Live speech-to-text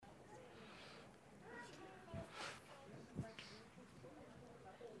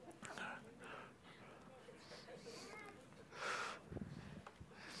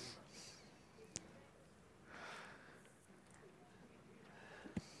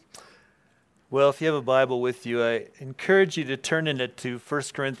Well, if you have a Bible with you, I encourage you to turn in it to 1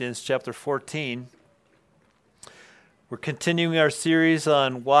 Corinthians chapter 14. We're continuing our series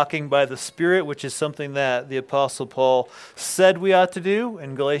on walking by the Spirit, which is something that the Apostle Paul said we ought to do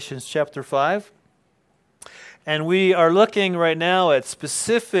in Galatians chapter 5. And we are looking right now at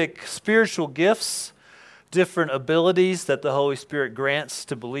specific spiritual gifts, different abilities that the Holy Spirit grants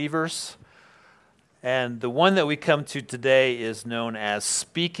to believers. And the one that we come to today is known as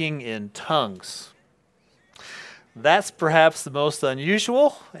speaking in tongues. That's perhaps the most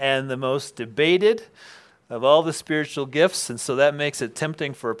unusual and the most debated of all the spiritual gifts, and so that makes it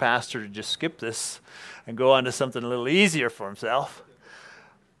tempting for a pastor to just skip this and go on to something a little easier for himself.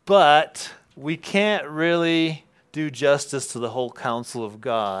 But we can't really do justice to the whole counsel of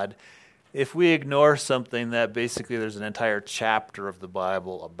God if we ignore something that basically there's an entire chapter of the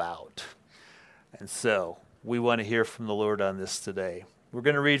Bible about. And so we want to hear from the Lord on this today. We're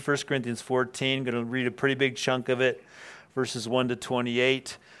going to read 1 Corinthians 14, going to read a pretty big chunk of it, verses 1 to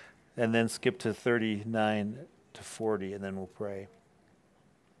 28, and then skip to 39 to 40, and then we'll pray.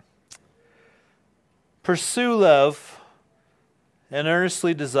 Pursue love and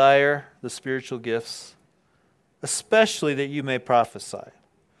earnestly desire the spiritual gifts, especially that you may prophesy.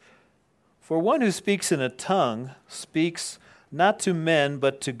 For one who speaks in a tongue speaks not to men,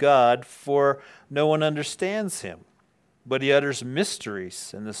 but to God, for no one understands him, but he utters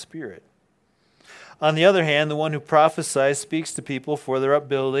mysteries in the Spirit. On the other hand, the one who prophesies speaks to people for their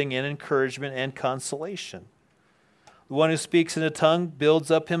upbuilding and encouragement and consolation. The one who speaks in a tongue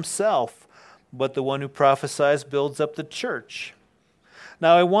builds up himself, but the one who prophesies builds up the church.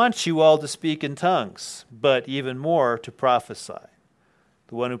 Now I want you all to speak in tongues, but even more to prophesy.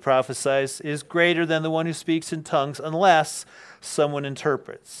 The one who prophesies is greater than the one who speaks in tongues unless someone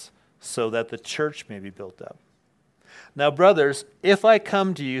interprets, so that the church may be built up. Now, brothers, if I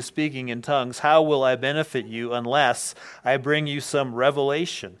come to you speaking in tongues, how will I benefit you unless I bring you some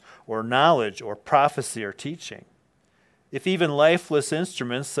revelation or knowledge or prophecy or teaching? If even lifeless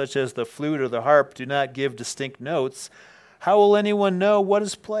instruments such as the flute or the harp do not give distinct notes, how will anyone know what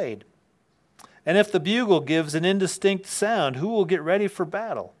is played? And if the bugle gives an indistinct sound, who will get ready for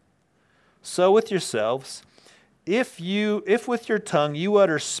battle? So with yourselves, if with your tongue you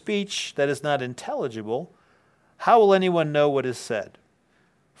utter speech that is not intelligible, how will anyone know what is said?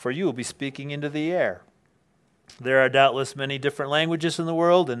 For you will be speaking into the air. There are doubtless many different languages in the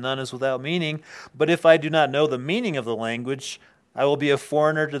world, and none is without meaning. But if I do not know the meaning of the language, I will be a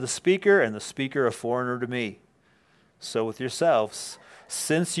foreigner to the speaker, and the speaker a foreigner to me. So with yourselves,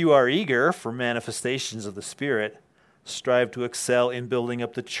 since you are eager for manifestations of the Spirit, strive to excel in building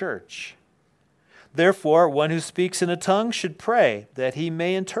up the church. Therefore, one who speaks in a tongue should pray that he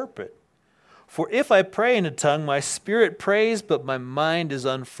may interpret. For if I pray in a tongue, my spirit prays, but my mind is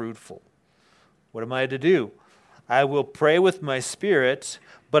unfruitful. What am I to do? I will pray with my spirit,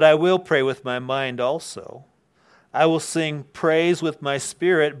 but I will pray with my mind also. I will sing praise with my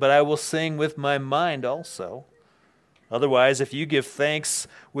spirit, but I will sing with my mind also. Otherwise, if you give thanks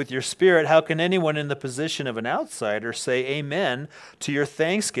with your spirit, how can anyone in the position of an outsider say amen to your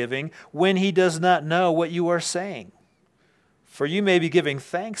thanksgiving when he does not know what you are saying? For you may be giving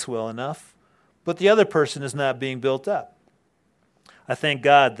thanks well enough, but the other person is not being built up. I thank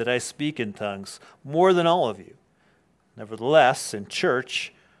God that I speak in tongues more than all of you. Nevertheless, in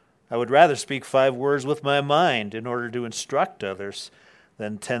church, I would rather speak 5 words with my mind in order to instruct others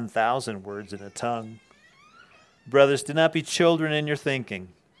than 10,000 words in a tongue. Brothers, do not be children in your thinking.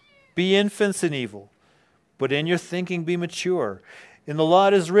 Be infants in evil, but in your thinking be mature. In the law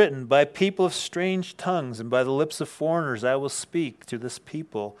it is written, by people of strange tongues and by the lips of foreigners I will speak to this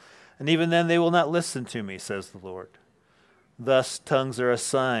people, and even then they will not listen to me, says the Lord. Thus tongues are a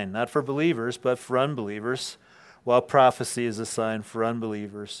sign, not for believers, but for unbelievers, while prophecy is a sign for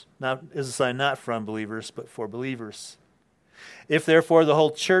unbelievers. Not for unbelievers, but for believers. If therefore the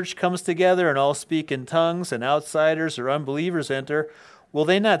whole church comes together and all speak in tongues, and outsiders or unbelievers enter, will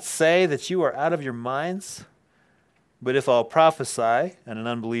they not say that you are out of your minds? But if all prophesy, and an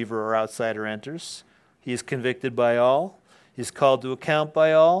unbeliever or outsider enters, he is convicted by all, he is called to account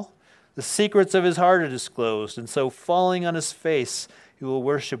by all. The secrets of his heart are disclosed, and so falling on his face, he will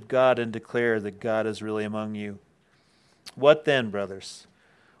worship God and declare that God is really among you. What then, brothers?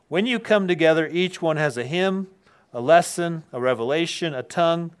 When you come together, each one has a hymn, a lesson, a revelation, a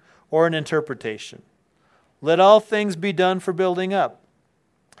tongue, or an interpretation. Let all things be done for building up.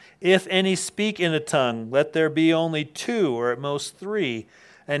 If any speak in a tongue, let there be only 2 or at most 3,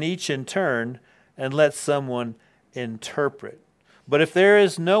 and each in turn, and let someone interpret. But if there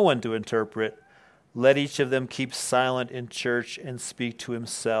is no one to interpret, let each of them keep silent in church and speak to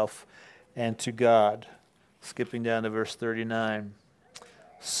himself and to God. Skipping down to verse 39.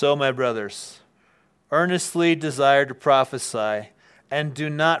 So, my brothers, earnestly desire to prophesy, and do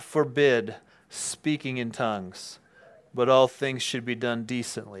not forbid speaking in tongues, but all things should be done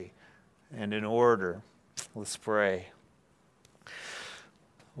decently and in order. Let's pray.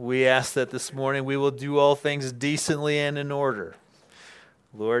 We ask that this morning we will do all things decently and in order.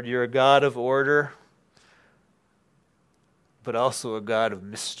 Lord, you're a God of order, but also a God of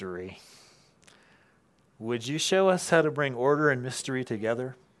mystery. Would you show us how to bring order and mystery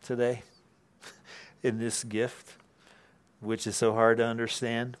together today in this gift, which is so hard to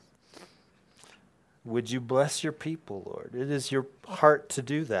understand? Would you bless your people, Lord? It is your heart to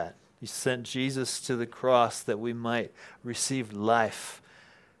do that. You sent Jesus to the cross that we might receive life,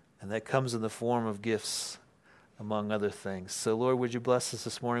 and that comes in the form of gifts, among other things. So, Lord, would you bless us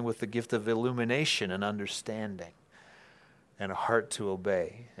this morning with the gift of illumination and understanding, and a heart to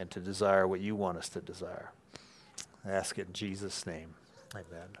obey and to desire what you want us to desire. I ask it in Jesus' name.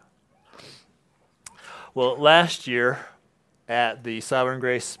 Amen. Well, last year at the Sovereign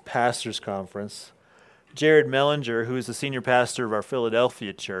Grace Pastors Conference, Jared Mellinger, who is the senior pastor of our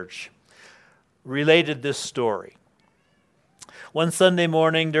Philadelphia church, related this story. One Sunday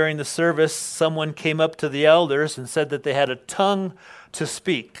morning during the service, someone came up to the elders and said that they had a tongue to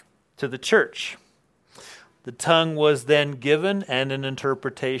speak to the church. The tongue was then given and an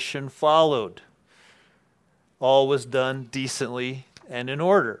interpretation followed. All was done decently and in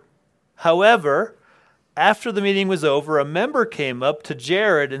order. However, after the meeting was over, a member came up to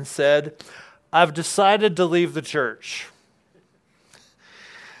Jared and said, "I've decided to leave the church."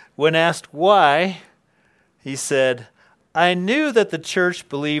 When asked why, he said, "I knew that the church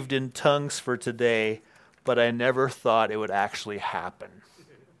believed in tongues for today, but I never thought it would actually happen."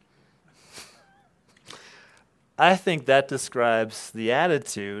 I think that describes the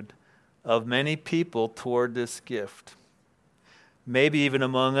attitude of many people toward this gift, maybe even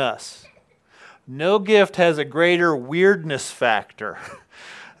among us. No gift has a greater weirdness factor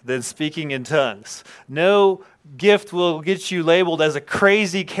than speaking in tongues. No gift will get you labeled as a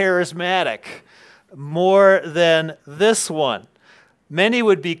crazy charismatic more than this one. Many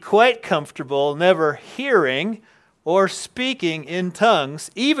would be quite comfortable never hearing or speaking in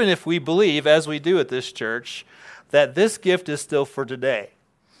tongues, even if we believe, as we do at this church, that this gift is still for today.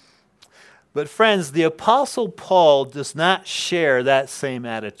 But friends, the Apostle Paul does not share that same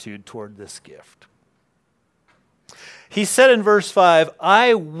attitude toward this gift. He said in verse 5,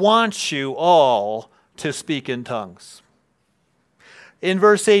 "I want you all to speak in tongues." In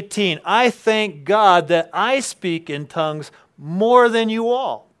verse 18, "I thank God that I speak in tongues more than you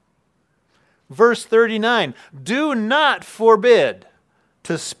all." Verse 39, "Do not forbid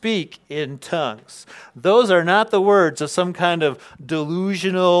to speak in tongues." Those are not the words of some kind of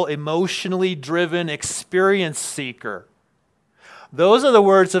delusional, emotionally driven experience seeker. Those are the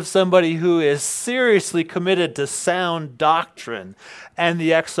words of somebody who is seriously committed to sound doctrine and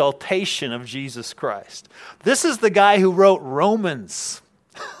the exaltation of Jesus Christ. This is the guy who wrote Romans.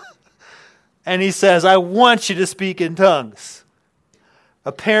 And he says, "I want you to speak in tongues."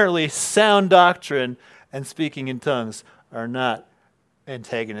 Apparently, sound doctrine and speaking in tongues are not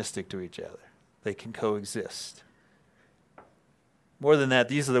antagonistic to each other. They can coexist. More than that,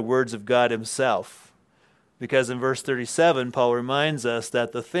 these are the words of God himself. Because in verse 37, Paul reminds us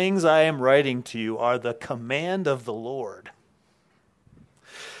that the things I am writing to you are the command of the Lord.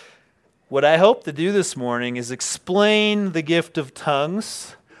 What I hope to do this morning is explain the gift of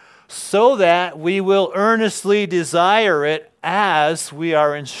tongues so that we will earnestly desire it as we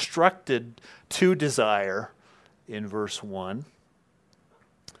are instructed to desire in verse 1.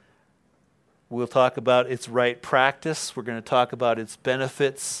 We'll talk about its right practice. We're going to talk about its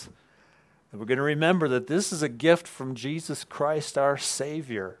benefits. And we're going to remember that this is a gift from Jesus Christ, our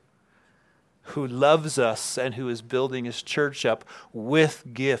Savior, who loves us and who is building his church up with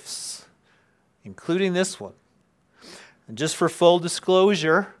gifts, including this one. And just for full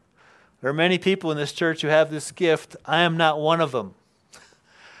disclosure, there are many people in this church who have this gift. I am not one of them.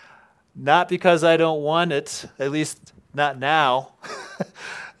 Not because I don't want it, at least not now,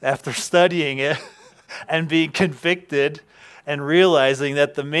 after studying it and being convicted and realizing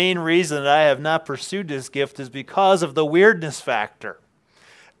that the main reason that I have not pursued this gift is because of the weirdness factor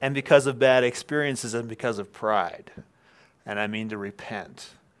and because of bad experiences and because of pride. And I mean to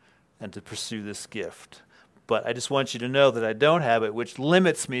repent and to pursue this gift. But I just want you to know that I don't have it, which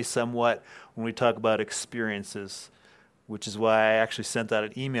limits me somewhat when we talk about experiences, which is why I actually sent out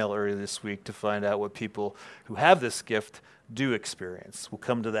an email earlier this week to find out what people who have this gift do experience. We'll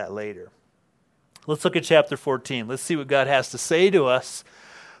come to that later. Let's look at chapter 14. Let's see what God has to say to us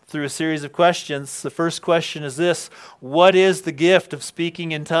through a series of questions. The first question is this: what is the gift of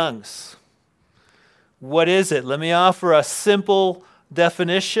speaking in tongues? What is it? Let me offer a simple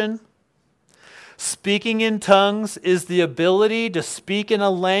definition. Speaking in tongues is the ability to speak in a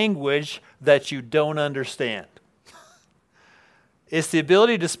language that you don't understand. It's the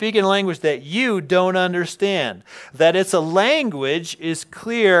ability to speak in a language that you don't understand. That it's a language is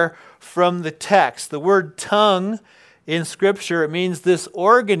clear from the text. The word tongue in Scripture, it means this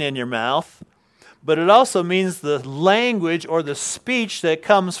organ in your mouth, but it also means the language or the speech that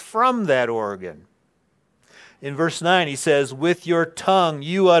comes from that organ. In verse 9, he says, with your tongue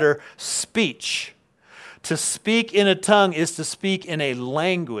you utter speech. To speak in a tongue is to speak in a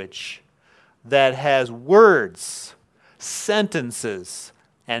language that has words, sentences,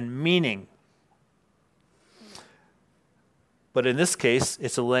 and meaning. But in this case,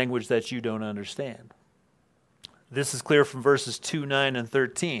 it's a language that you don't understand. This is clear from verses 2, 9, and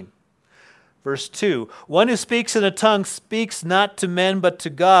 13. Verse 2, one who speaks in a tongue speaks not to men but to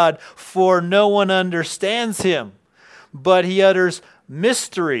God, for no one understands him. But he utters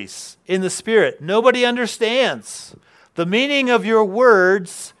mysteries in the Spirit. Nobody understands. The meaning of your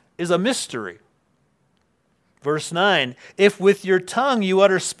words is a mystery. Verse 9, if with your tongue you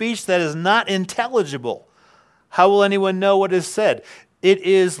utter speech that is not intelligible, how will anyone know what is said? It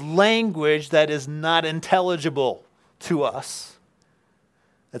is language that is not intelligible to us.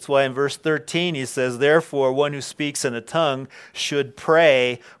 That's why in verse 13 he says, therefore, one who speaks in a tongue should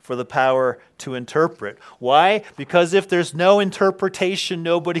pray for the power to interpret. Why? Because if there's no interpretation,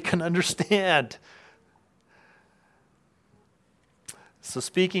 nobody can understand. So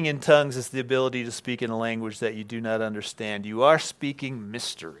speaking in tongues is the ability to speak in a language that you do not understand. You are speaking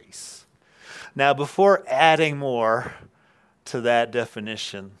mysteries. Now, before adding more to that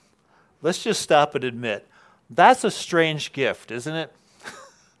definition, let's just stop and admit, that's a strange gift, isn't it?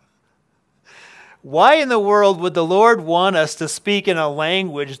 Why in the world would the Lord want us to speak in a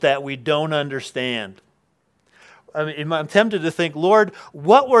language that we don't understand? I mean, I'm tempted to think, Lord,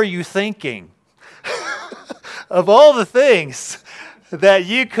 what were you thinking? Of all the things that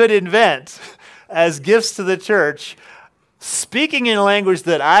you could invent as gifts to the church, speaking in a language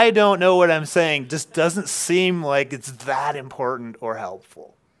that I don't know what I'm saying just doesn't seem like it's that important or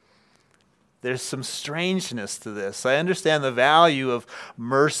helpful. There's some strangeness to this. I understand the value of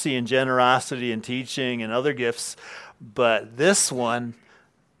mercy and generosity and teaching and other gifts, but this one,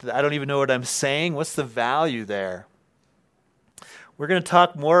 I don't even know what I'm saying. What's the value there? We're going to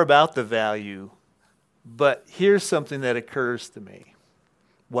talk more about the value, but here's something that occurs to me,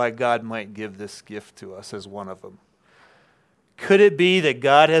 why God might give this gift to us as one of them. Could it be that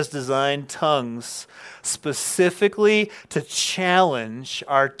God has designed tongues specifically to challenge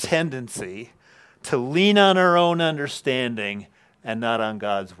our tendency to lean on our own understanding and not on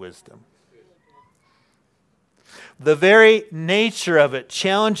God's wisdom? The very nature of it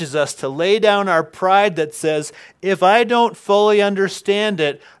challenges us to lay down our pride that says, if I don't fully understand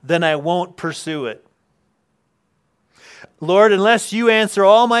it, then I won't pursue it. Lord, unless you answer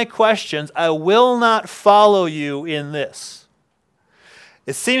all my questions, I will not follow you in this.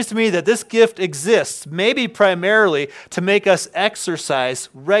 It seems to me that this gift exists, maybe primarily to make us exercise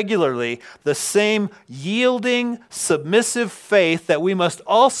regularly the same yielding, submissive faith that we must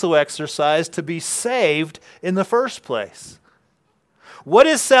also exercise to be saved in the first place. What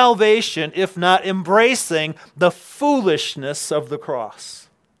is salvation if not embracing the foolishness of the cross?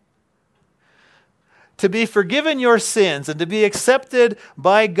 To be forgiven your sins and to be accepted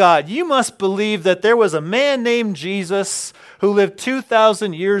by God, you must believe that there was a man named Jesus who lived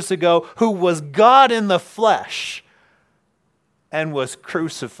 2,000 years ago, who was God in the flesh and was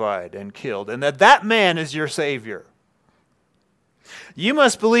crucified and killed, and that man is your Savior. You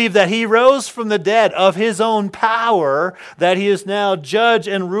must believe that he rose from the dead of his own power, that he is now judge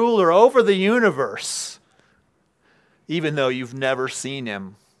and ruler over the universe, even though you've never seen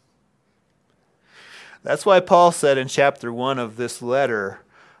him. That's why Paul said in chapter 1 of this letter,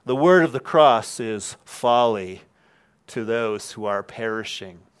 the word of the cross is folly to those who are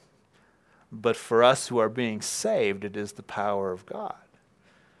perishing. But for us who are being saved, it is the power of God.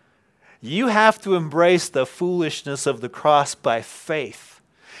 You have to embrace the foolishness of the cross by faith,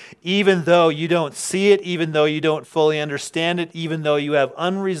 even though you don't see it, even though you don't fully understand it, even though you have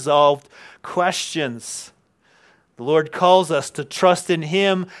unresolved questions. The Lord calls us to trust in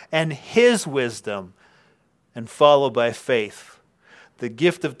him and his wisdom and follow by faith. The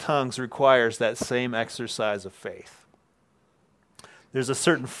gift of tongues requires that same exercise of faith. There's a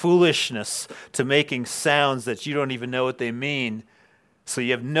certain foolishness to making sounds that you don't even know what they mean, so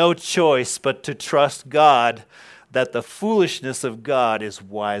you have no choice but to trust God that the foolishness of God is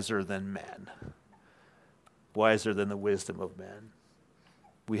wiser than men, wiser than the wisdom of men.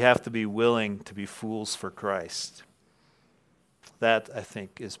 We have to be willing to be fools for Christ. That, I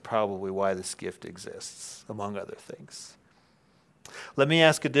think, is probably why this gift exists, among other things. Let me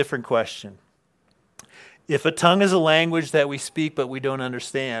ask a different question. If a tongue is a language that we speak but we don't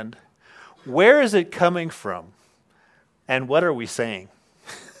understand, where is it coming from? And what are we saying?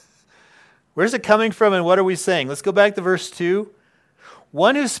 Where's it coming from and what are we saying? Let's go back to verse 2.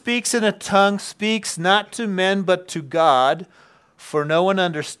 One who speaks in a tongue speaks not to men but to God, for no one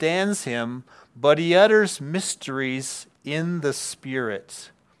understands him, but he utters mysteries in the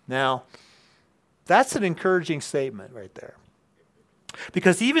Spirit. Now, that's an encouraging statement right there.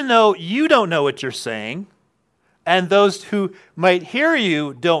 Because even though you don't know what you're saying, and those who might hear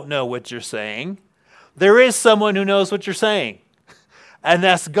you don't know what you're saying, there is someone who knows what you're saying, and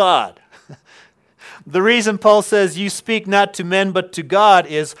that's God. The reason Paul says you speak not to men but to God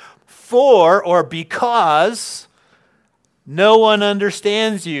is for or because no one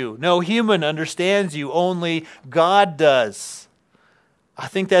understands you. No human understands you. Only God does. I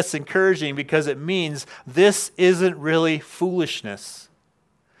think that's encouraging because it means this isn't really foolishness.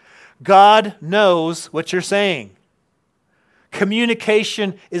 God knows what you're saying.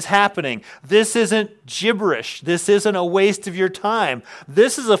 Communication is happening. This isn't gibberish. This isn't a waste of your time.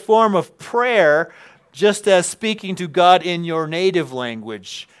 This is a form of prayer, just as speaking to God in your native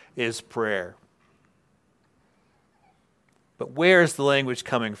language is prayer. But where is the language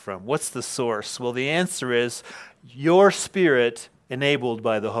coming from? What's the source? Well, the answer is your spirit enabled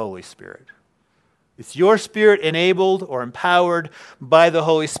by the Holy Spirit. It's your spirit enabled or empowered by the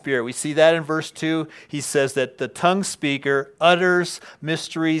Holy Spirit. We see that in verse 2. He says that the tongue speaker utters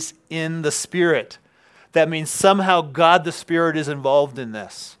mysteries in the Spirit. That means somehow God the Spirit is involved in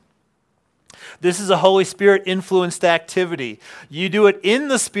this. This is a Holy Spirit influenced activity. You do it in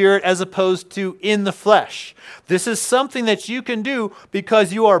the Spirit as opposed to in the flesh. This is something that you can do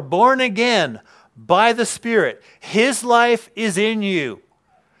because you are born again by the Spirit. His life is in you.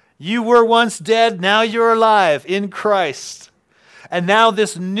 You were once dead, now you're alive in Christ. And now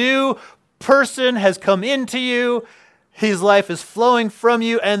this new person has come into you. His life is flowing from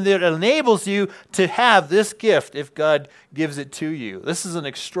you, and it enables you to have this gift if God gives it to you. This is an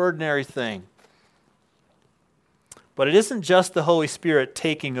extraordinary thing. But it isn't just the Holy Spirit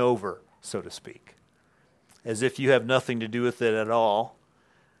taking over, so to speak, as if you have nothing to do with it at all.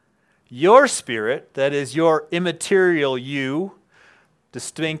 Your spirit, that is your immaterial you,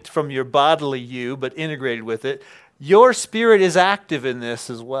 distinct from your bodily you, but integrated with it, your spirit is active in this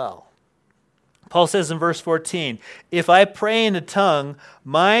as well. Paul says in verse 14, if I pray in a tongue,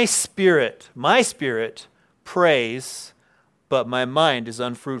 my spirit prays, but my mind is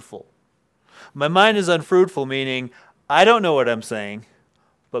unfruitful. My mind is unfruitful, meaning I don't know what I'm saying,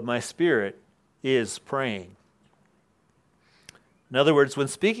 but my spirit is praying. In other words, when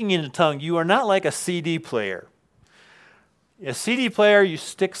speaking in a tongue, you are not like a CD player. A CD player, you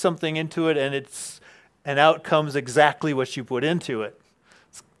stick something into it and out comes exactly what you put into it.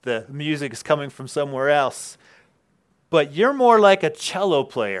 The music is coming from somewhere else. But you're more like a cello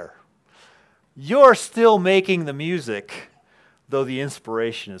player. You're still making the music, though the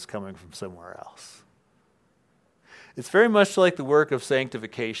inspiration is coming from somewhere else. It's very much like the work of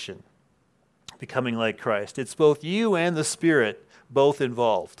sanctification, becoming like Christ. It's both you and the Spirit, both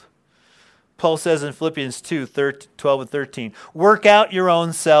involved. Paul says in Philippians 2, 12 and 13, work out your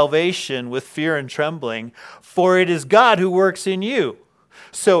own salvation with fear and trembling, for it is God who works in you.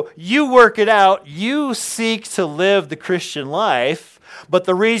 So you work it out, you seek to live the Christian life, but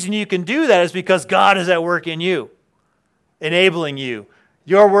the reason you can do that is because God is at work in you, enabling you.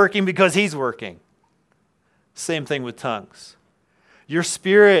 You're working because He's working. Same thing with tongues. Your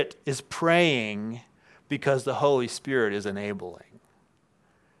spirit is praying because the Holy Spirit is enabling.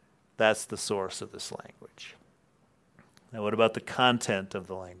 That's the source of this language. Now, what about the content of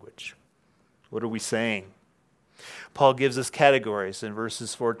the language? What are we saying? Paul gives us categories in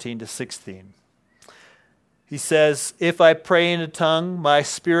verses 14 to 16. He says, if I pray in a tongue, my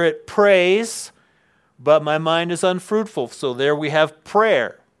spirit prays, but my mind is unfruitful. So there we have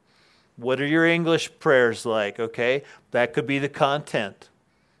prayer. What are your English prayers like? Okay, that could be the content.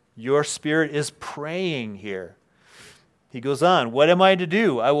 Your spirit is praying here. He goes on, what am I to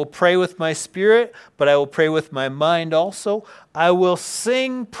do? I will pray with my spirit, but I will pray with my mind also. I will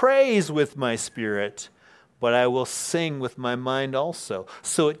sing praise with my spirit, but I will sing with my mind also.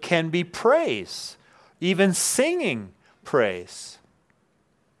 So it can be praise, even singing praise.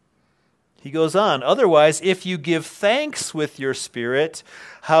 He goes on, otherwise, if you give thanks with your spirit,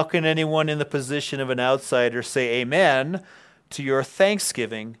 how can anyone in the position of an outsider say amen to your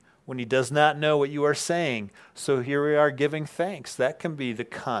thanksgiving when he does not know what you are saying? So here we are giving thanks. That can be the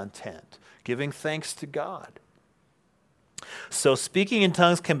content, giving thanks to God. So speaking in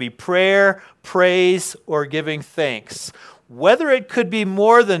tongues can be prayer, praise, or giving thanks. Whether it could be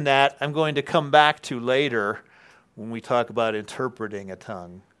more than that, I'm going to come back to later when we talk about interpreting a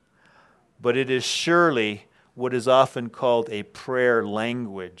tongue. But it is surely what is often called a prayer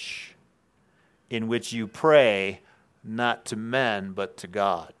language, in which you pray not to men but to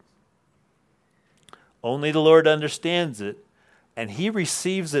God. Only the Lord understands it, and He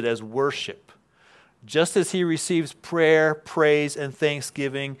receives it as worship, just as He receives prayer, praise, and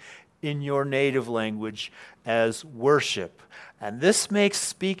thanksgiving in your native language as worship. And this makes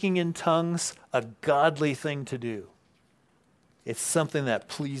speaking in tongues a godly thing to do. It's something that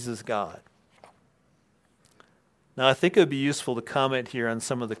pleases God. Now, I think it would be useful to comment here on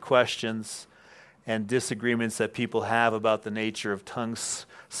some of the questions and disagreements that people have about the nature of tongues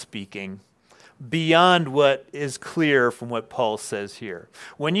speaking, beyond what is clear from what Paul says here.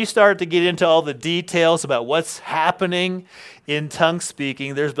 When you start to get into all the details about what's happening in tongue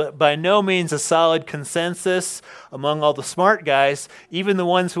speaking, there's by no means a solid consensus among all the smart guys, even the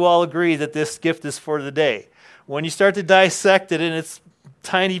ones who all agree that this gift is for the day. When you start to dissect it in its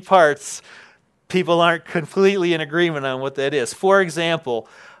tiny parts, people aren't completely in agreement on what that is. For example,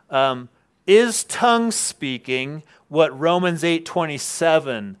 is tongue speaking what Romans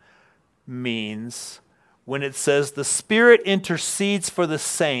 8:27 means when it says the Spirit intercedes for the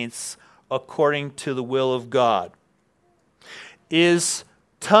saints according to the will of God? Is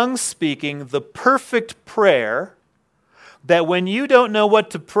tongue speaking the perfect prayer that when you don't know what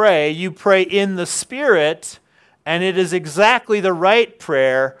to pray, you pray in the Spirit, and it is exactly the right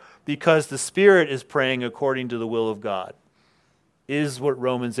prayer because the Spirit is praying according to the will of God? Is what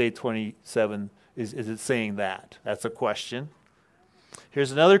Romans 8:27, is it saying that? That's a question.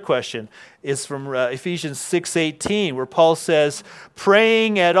 Here's another question. It's from Ephesians 6:18, where Paul says,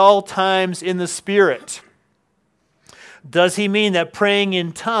 praying at all times in the Spirit. Does he mean that praying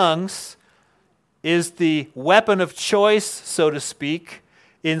in tongues is the weapon of choice, so to speak,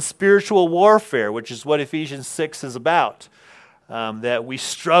 in spiritual warfare, which is what Ephesians 6 is about? That we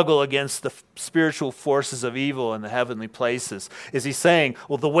struggle against the spiritual forces of evil in the heavenly places. Is he saying,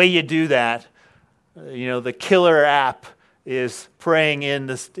 well, the way you do that, the killer app is praying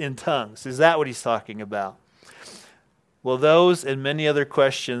in tongues? Is that what he's talking about? Well, those and many other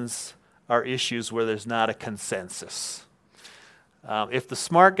questions are issues where there's not a consensus. If the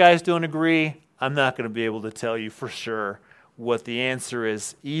smart guys don't agree, I'm not going to be able to tell you for sure what the answer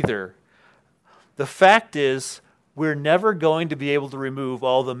is either. The fact is, we're never going to be able to remove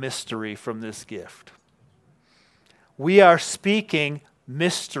all the mystery from this gift. We are speaking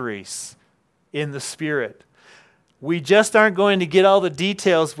mysteries in the Spirit. We just aren't going to get all the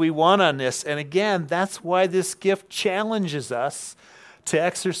details we want on this. And again, that's why this gift challenges us to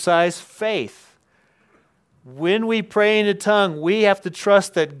exercise faith. When we pray in a tongue, we have to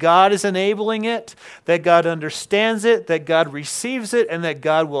trust that God is enabling it, that God understands it, that God receives it, and that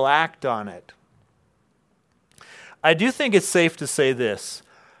God will act on it. I do think it's safe to say this.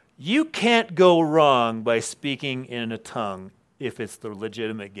 You can't go wrong by speaking in a tongue if it's the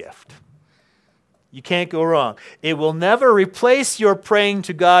legitimate gift. You can't go wrong. It will never replace your praying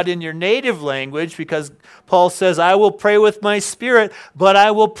to God in your native language, because Paul says, I will pray with my spirit, but I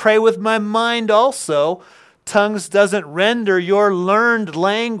will pray with my mind also. Tongues doesn't render your learned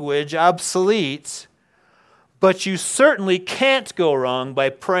language obsolete, but you certainly can't go wrong by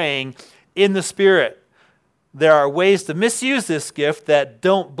praying in the Spirit. There are ways to misuse this gift that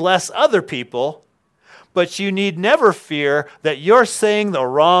don't bless other people, but you need never fear that you're saying the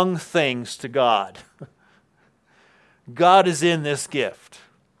wrong things to God. God is in this gift.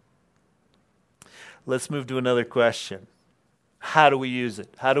 Let's move to another question. How do we use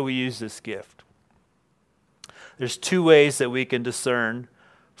it? How do we use this gift? There's two ways that we can discern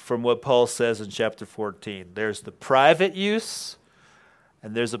from what Paul says in chapter 14. There's the private use,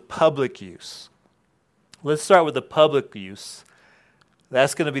 and there's a public use. Let's start with the public use.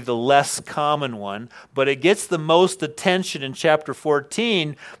 That's going to be the less common one, but it gets the most attention in chapter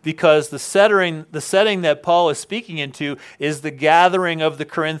 14 because the setting that Paul is speaking into is the gathering of the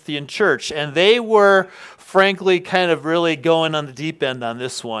Corinthian church. And they were, frankly, kind of really going on the deep end on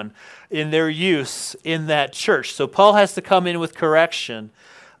this one in their use in that church. So Paul has to come in with correction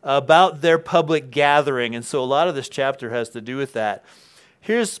about their public gathering. And so a lot of this chapter has to do with that.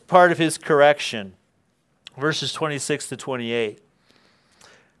 Here's part of his correction. Verses 26 to 28.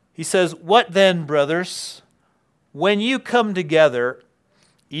 He says, "What then, brothers? When you come together,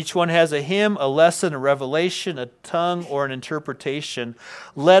 each one has a hymn, a lesson, a revelation, a tongue, or an interpretation.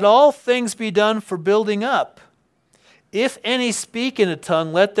 Let all things be done for building up. If any speak in a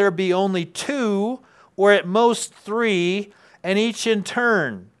tongue, let there be only two, or at most three, and each in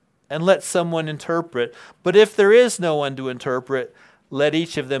turn, and let someone interpret. But if there is no one to interpret, let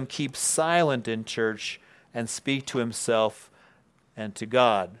each of them keep silent in church and speak to himself and to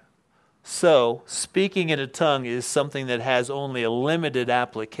God." So, speaking in a tongue is something that has only a limited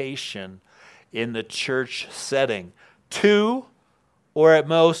application in the church setting. Two, or at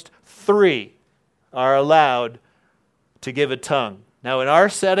most three, are allowed to give a tongue. Now, in our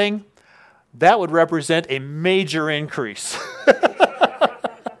setting, that would represent a major increase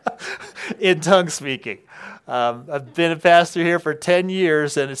in tongue speaking. I've been a pastor here for 10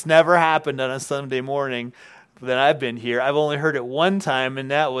 years, and it's never happened on a Sunday morning that I've been here. I've only heard it one time,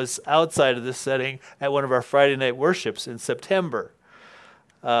 and that was outside of this setting at one of our Friday night worships in September.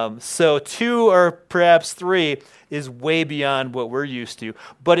 So two or perhaps three is way beyond what we're used to.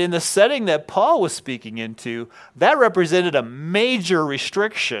 But in the setting that Paul was speaking into, that represented a major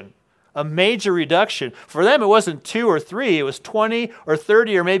restriction, a major reduction. For them, it wasn't two or three. It was 20 or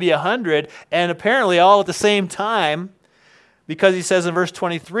 30 or maybe 100, and apparently all at the same time. Because he says in verse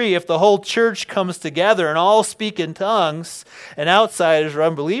 23, if the whole church comes together and all speak in tongues, and outsiders or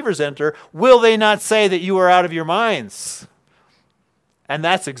unbelievers enter, will they not say that you are out of your minds? And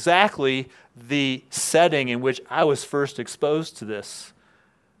that's exactly the setting in which I was first exposed to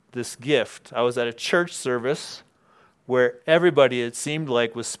this gift. I was at a church service where everybody, it seemed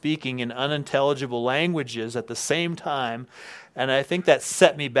like, was speaking in unintelligible languages at the same time, and I think that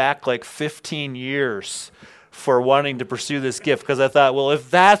set me back like 15 years for wanting to pursue this gift, because I thought, well,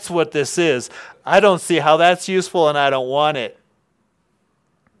 if that's what this is, I don't see how that's useful and I don't want it.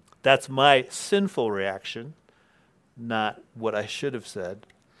 That's my sinful reaction, not what I should have said.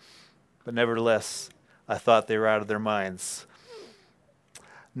 But nevertheless, I thought they were out of their minds.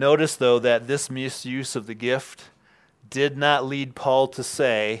 Notice, though, that this misuse of the gift did not lead Paul to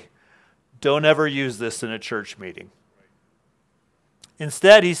say, don't ever use this in a church meeting.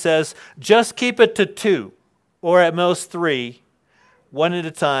 Instead, he says, just keep it to two, or at most three, one at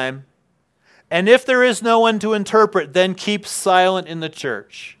a time. And if there is no one to interpret, then keep silent in the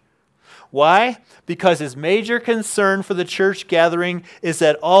church. Why? Because his major concern for the church gathering is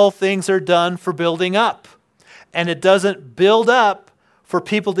that all things are done for building up. And it doesn't build up for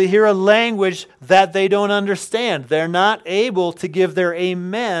people to hear a language that they don't understand. They're not able to give their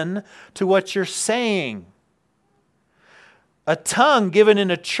amen to what you're saying. A tongue given in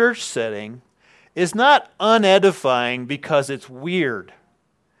a church setting is not unedifying because it's weird.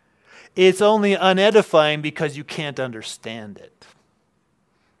 It's only unedifying because you can't understand it.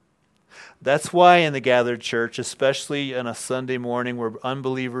 That's why in the gathered church, especially on a Sunday morning where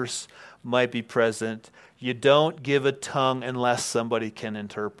unbelievers might be present, you don't give a tongue unless somebody can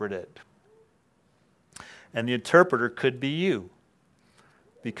interpret it. And the interpreter could be you.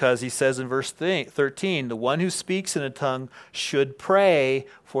 Because he says in verse 13, the one who speaks in a tongue should pray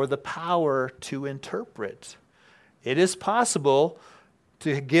for the power to interpret. It is possible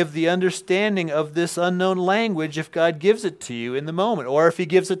to give the understanding of this unknown language if God gives it to you in the moment, or if he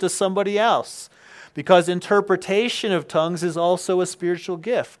gives it to somebody else. Because interpretation of tongues is also a spiritual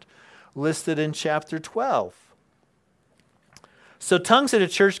gift, listed in chapter 12. So tongues at a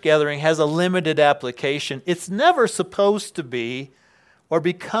church gathering has a limited application. It's never supposed to be or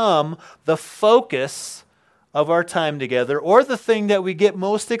become the focus of our time together, or the thing that we get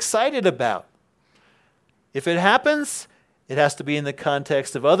most excited about. If it happens, it has to be in the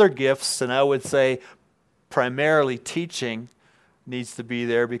context of other gifts, and I would say primarily teaching needs to be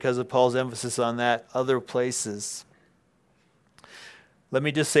there because of Paul's emphasis on that, other places. Let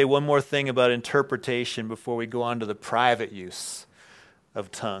me just say one more thing about interpretation before we go on to the private use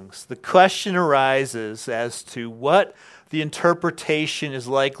of tongues. The question arises as to what the interpretation is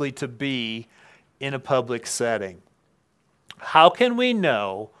likely to be in a public setting. How can we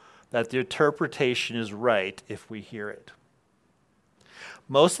know that the interpretation is right if we hear it?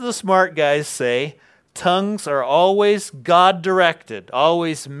 Most of the smart guys say tongues are always God-directed,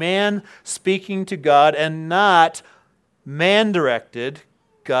 always man speaking to God, and not man-directed,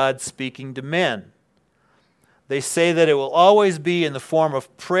 God speaking to men. They say that it will always be in the form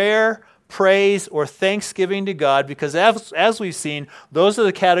of prayer, praise, or thanksgiving to God, because as we've seen, those are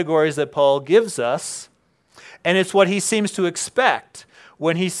the categories that Paul gives us, and it's what he seems to expect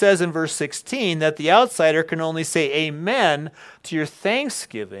when he says in verse 16 that the outsider can only say amen to your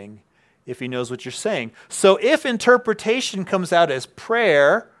thanksgiving if he knows what you're saying. So if interpretation comes out as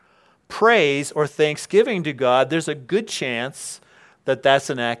prayer praise or thanksgiving to God, there's a good chance that that's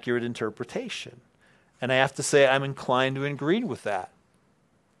an accurate interpretation. And I have to say I'm inclined to agree with that.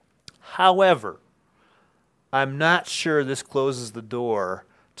 However, I'm not sure this closes the door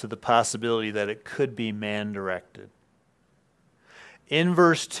to the possibility that it could be man-directed. In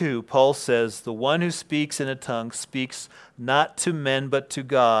verse 2, Paul says, "The one who speaks in a tongue speaks not to men but to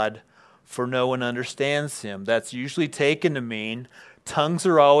God, for no one understands him." That's usually taken to mean tongues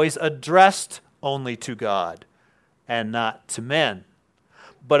are always addressed only to God and not to men.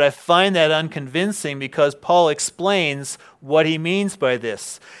 But I find that unconvincing because Paul explains what he means by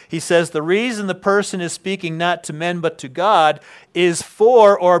this. He says the reason the person is speaking not to men but to God is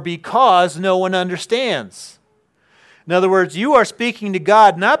for or because no one understands. In other words, you are speaking to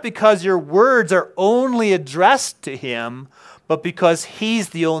God not because your words are only addressed to him, but because he's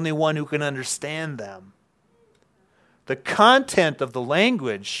the only one who can understand them. The content of the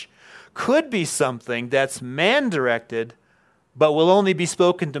language could be something that's man-directed, but will only be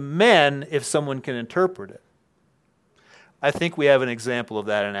spoken to men if someone can interpret it. I think we have an example of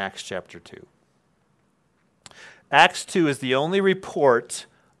that in Acts chapter 2. Acts 2 is the only report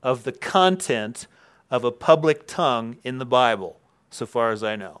of the content of a public tongue in the Bible, so far as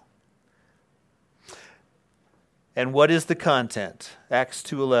I know. And what is the content? Acts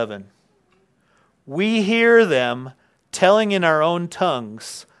 2:11. "We hear them telling in our own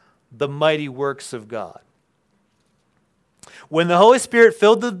tongues the mighty works of God." When the Holy Spirit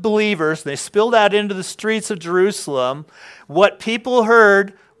filled the believers, they spilled out into the streets of Jerusalem, what people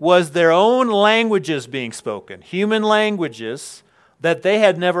heard was their own languages being spoken, human languages that they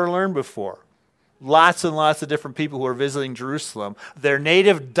had never learned before. Lots and lots of different people who were visiting Jerusalem, their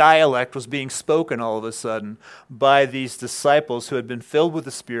native dialect was being spoken all of a sudden by these disciples who had been filled with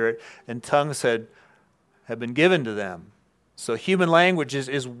the Spirit, and tongues had been given to them. So human languages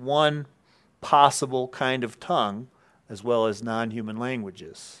is one possible kind of tongue, as well as non-human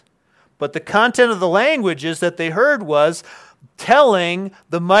languages. But the content of the languages that they heard was telling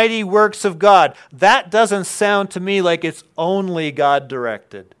the mighty works of God. That doesn't sound to me like it's only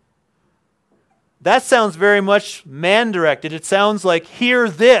God-directed. That sounds very much man-directed. It sounds like, hear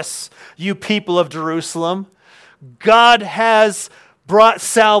this, you people of Jerusalem. God has brought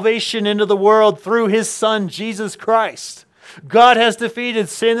salvation into the world through his Son, Jesus Christ. God has defeated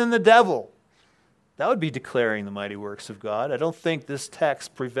sin and the devil. That would be declaring the mighty works of God. I don't think this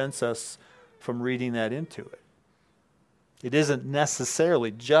text prevents us from reading that into it. It isn't necessarily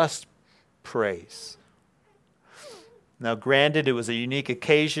just praise. Now, granted, it was a unique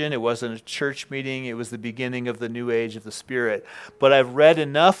occasion. It wasn't a church meeting. It was the beginning of the new age of the Spirit. But I've read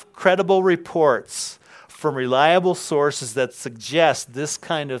enough credible reports from reliable sources that suggest this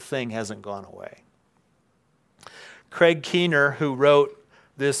kind of thing hasn't gone away. Craig Keener, who wrote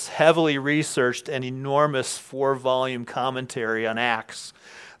this heavily researched and enormous 4-volume commentary on Acts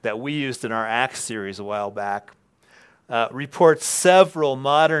that we used in our Acts series a while back, reports several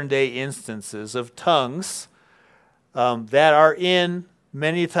modern-day instances of tongues that are in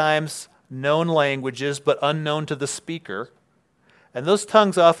many times known languages but unknown to the speaker. And those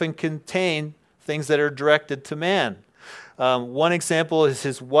tongues often contain things that are directed to man. One example is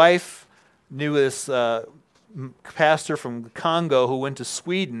his wife knew this pastor from Congo who went to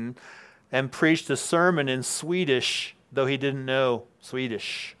Sweden and preached a sermon in Swedish, though he didn't know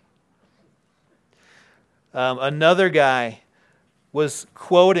Swedish. Another guy was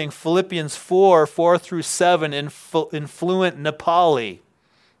quoting Philippians 4 through 7 in fluent Nepali,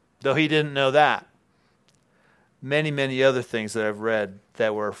 though he didn't know that. Many, many other things that I've read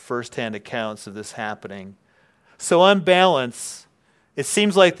that were first-hand accounts of this happening. So on balance, it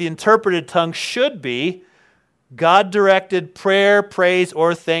seems like the interpreted tongue should be God-directed prayer, praise,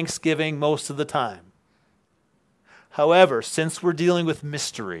 or thanksgiving most of the time. However, since we're dealing with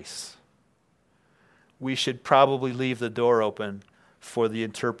mysteries, we should probably leave the door open for the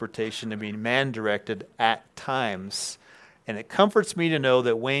interpretation to be man-directed at times. And it comforts me to know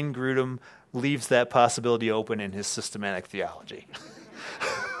that Wayne Grudem leaves that possibility open in his systematic theology.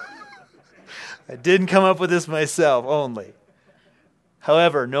 I didn't come up with this myself only.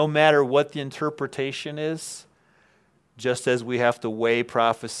 However, no matter what the interpretation is, just as we have to weigh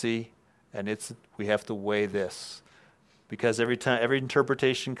prophecy, we have to weigh this. Because every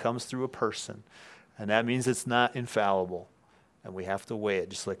interpretation comes through a person. And that means it's not infallible. And we have to weigh it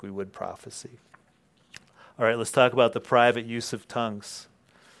just like we would prophecy. All right, let's talk about the private use of tongues.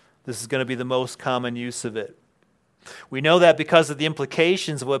 This is going to be the most common use of it. We know that because of the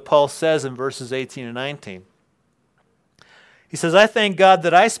implications of what Paul says in verses 18 and 19. He says, "I thank God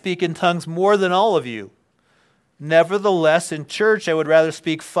that I speak in tongues more than all of you." Nevertheless, in church, I would rather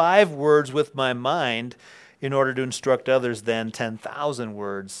speak 5 words with my mind in order to instruct others than 10,000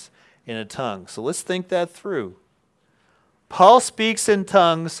 words in a tongue. So let's think that through. Paul speaks in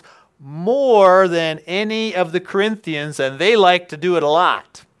tongues more than any of the Corinthians, and they like to do it a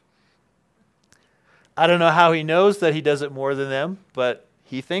lot. I don't know how he knows that he does it more than them, but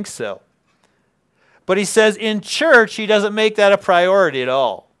he thinks so. But he says in church, he doesn't make that a priority at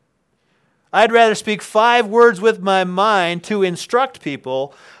all. I'd rather speak 5 words with my mind to instruct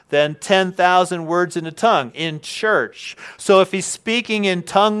people than 10,000 words in a tongue in church. So if he's speaking in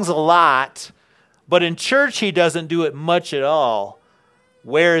tongues a lot, but in church he doesn't do it much at all,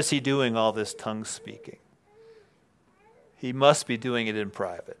 where is he doing all this tongue speaking? He must be doing it in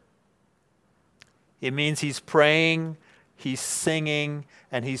private. It means he's praying, he's singing,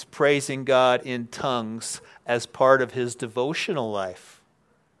 and he's praising God in tongues as part of his devotional life.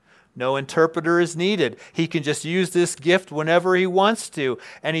 No interpreter is needed. He can just use this gift whenever he wants to,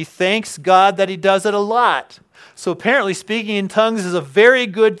 and he thanks God that he does it a lot. So apparently speaking in tongues is a very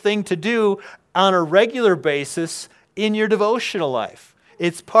good thing to do on a regular basis in your devotional life.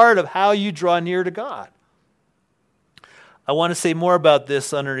 It's part of how you draw near to God. I want to say more about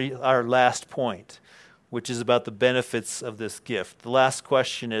this under our last point, which is about the benefits of this gift. The last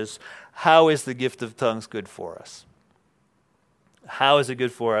question is, how is the gift of tongues good for us? How is it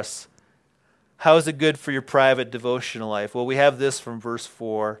good for us? How is it good for your private devotional life? Well, we have this from verse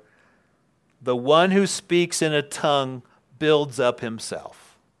 4. The one who speaks in a tongue builds up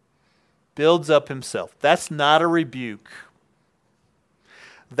himself. Builds up himself. That's not a rebuke.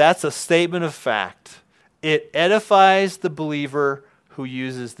 That's a statement of fact. It edifies the believer who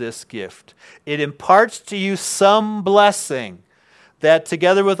uses this gift. It imparts to you some blessing that,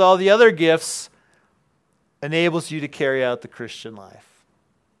 together with all the other gifts, enables you to carry out the Christian life.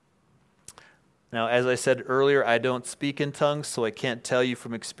 Now, as I said earlier, I don't speak in tongues, so I can't tell you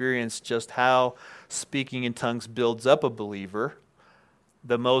from experience just how speaking in tongues builds up a believer.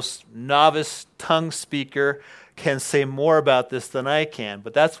 The most novice tongue speaker can say more about this than I can.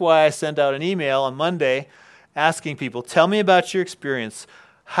 But that's why I sent out an email on Monday asking people, tell me about your experience.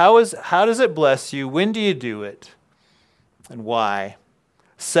 How does it bless you? When do you do it? And why?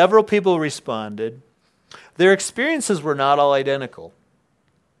 Several people responded. Their experiences were not all identical.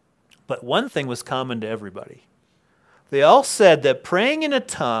 But one thing was common to everybody. They all said that praying in a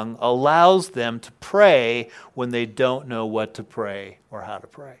tongue allows them to pray when they don't know what to pray or how to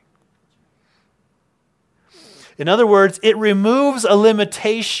pray. In other words, it removes a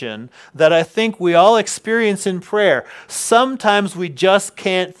limitation that I think we all experience in prayer. Sometimes we just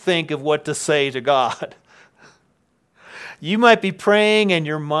can't think of what to say to God. You might be praying and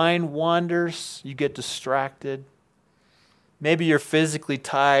your mind wanders, you get distracted. Maybe you're physically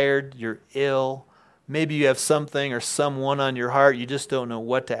tired, you're ill. Maybe you have something or someone on your heart, you just don't know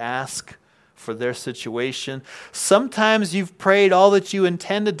what to ask for their situation. Sometimes you've prayed all that you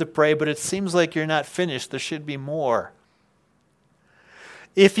intended to pray, but it seems like you're not finished. There should be more.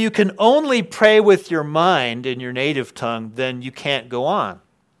 If you can only pray with your mind in your native tongue, then you can't go on.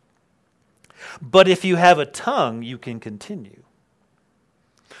 But if you have a tongue, you can continue.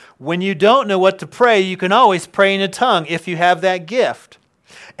 When you don't know what to pray, you can always pray in a tongue if you have that gift.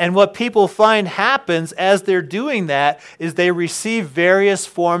 And what people find happens as they're doing that is they receive various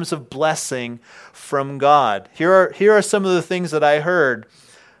forms of blessing from God. Here are some of the things that I heard.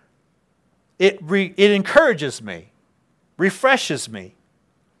 It encourages me, refreshes me.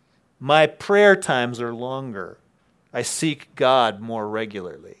 My prayer times are longer. I seek God more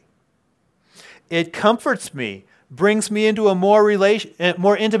regularly. It comforts me, brings me into a more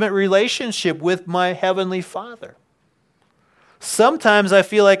intimate relationship with my Heavenly Father. Sometimes I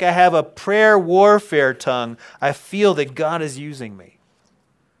feel like I have a prayer warfare tongue. I feel that God is using me.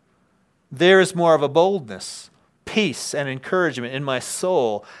 There is more of a boldness, peace, and encouragement in my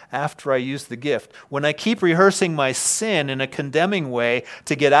soul after I use the gift. When I keep rehearsing my sin in a condemning way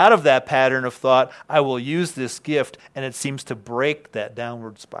to get out of that pattern of thought, I will use this gift, and it seems to break that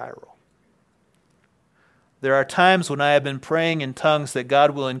downward spiral. There are times when I have been praying in tongues that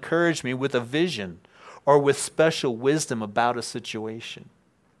God will encourage me with a vision or with special wisdom about a situation.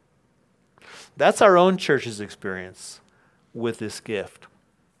 That's our own church's experience with this gift.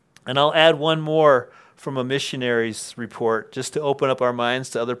 And I'll add one more from a missionary's report just to open up our minds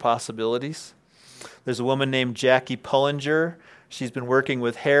to other possibilities. There's a woman named Jackie Pullinger. She's been working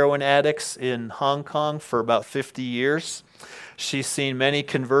with heroin addicts in Hong Kong for about 50 years. She's seen many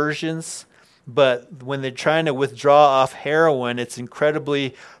conversions, but when they're trying to withdraw off heroin, it's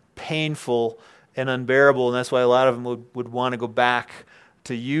incredibly painful and unbearable, and that's why a lot of them would want to go back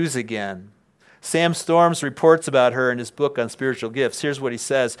to use again. Sam Storms reports about her in his book on spiritual gifts. Here's what he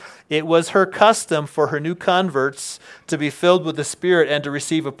says. It was her custom for her new converts to be filled with the Spirit and to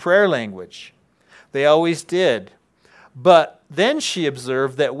receive a prayer language. They always did. But then she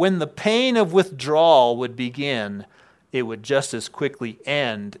observed that when the pain of withdrawal would begin, it would just as quickly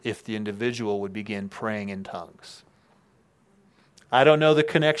end if the individual would begin praying in tongues. I don't know the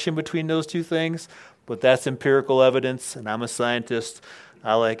connection between those two things, but that's empirical evidence, and I'm a scientist.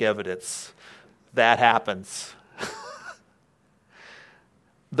 I like evidence. That happens.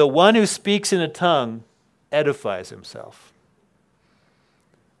 The one who speaks in a tongue edifies himself.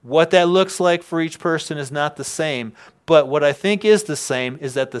 What that looks like for each person is not the same, but what I think is the same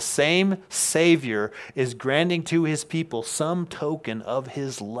is that the same Savior is granting to his people some token of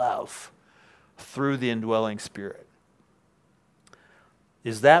his love through the indwelling Spirit.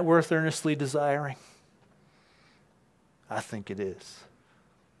 Is that worth earnestly desiring? I think it is.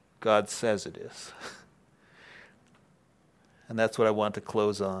 God says it is. And that's what I want to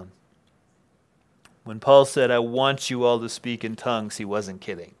close on. When Paul said, I want you all to speak in tongues, he wasn't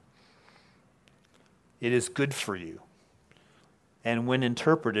kidding. It is good for you. And when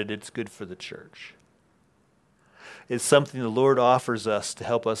interpreted, it's good for the church. It's something the Lord offers us to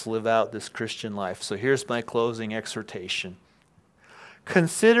help us live out this Christian life. So here's my closing exhortation.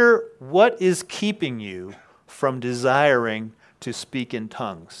 Consider what is keeping you from desiring to speak in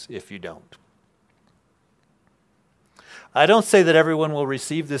tongues if you don't. I don't say that everyone will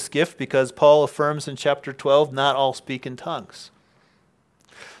receive this gift because Paul affirms in chapter 12, not all speak in tongues.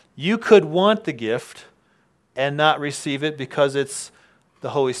 You could want the gift and not receive it because it's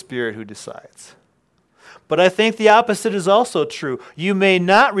the Holy Spirit who decides. But I think the opposite is also true. You may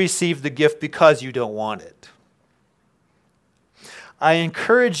not receive the gift because you don't want it. I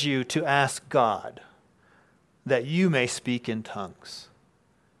encourage you to ask God that you may speak in tongues,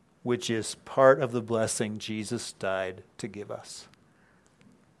 which is part of the blessing Jesus died to give us.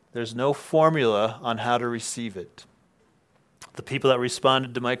 There's no formula on how to receive it. The people that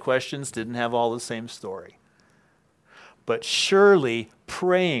responded to my questions didn't have all the same story. But surely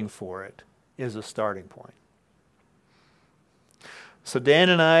praying for it is a starting point. So Dan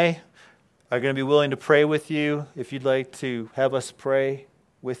and I are going to be willing to pray with you if you'd like to have us pray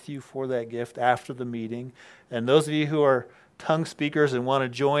with you for that gift after the meeting. And those of you who are tongue speakers and want to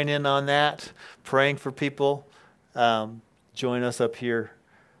join in on that, praying for people, join us up here.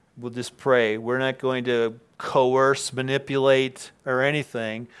 We'll just pray. We're not going to coerce, manipulate, or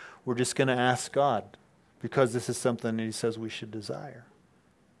anything. We're just going to ask God because this is something that he says we should desire.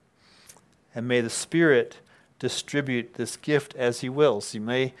 And may the Spirit distribute this gift as he wills. He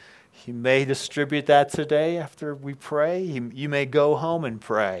may distribute that today after we pray. You may go home and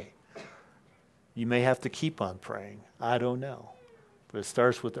pray. You may have to keep on praying. I don't know. But it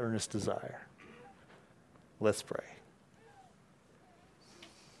starts with earnest desire. Let's pray.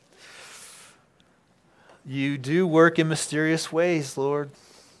 You do work in mysterious ways, Lord.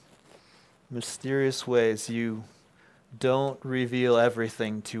 Mysterious ways. You don't reveal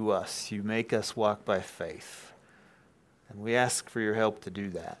everything to us. You make us walk by faith. And we ask for your help to do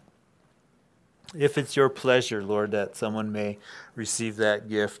that. If it's your pleasure, Lord, that someone may receive that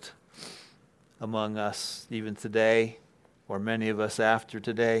gift among us even today, or many of us after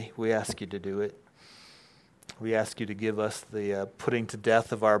today, we ask you to do it. We ask you to give us the putting to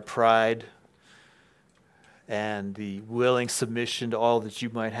death of our pride and the willing submission to all that you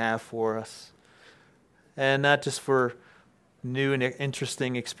might have for us. And not just for new and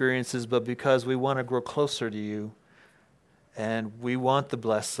interesting experiences, but because we want to grow closer to you. And we want the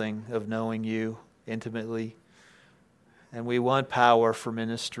blessing of knowing you intimately. And we want power for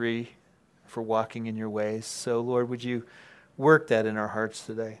ministry, for walking in your ways. So, Lord, would you work that in our hearts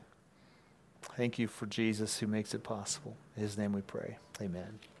today? Thank you for Jesus who makes it possible. In his name we pray.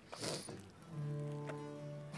 Amen.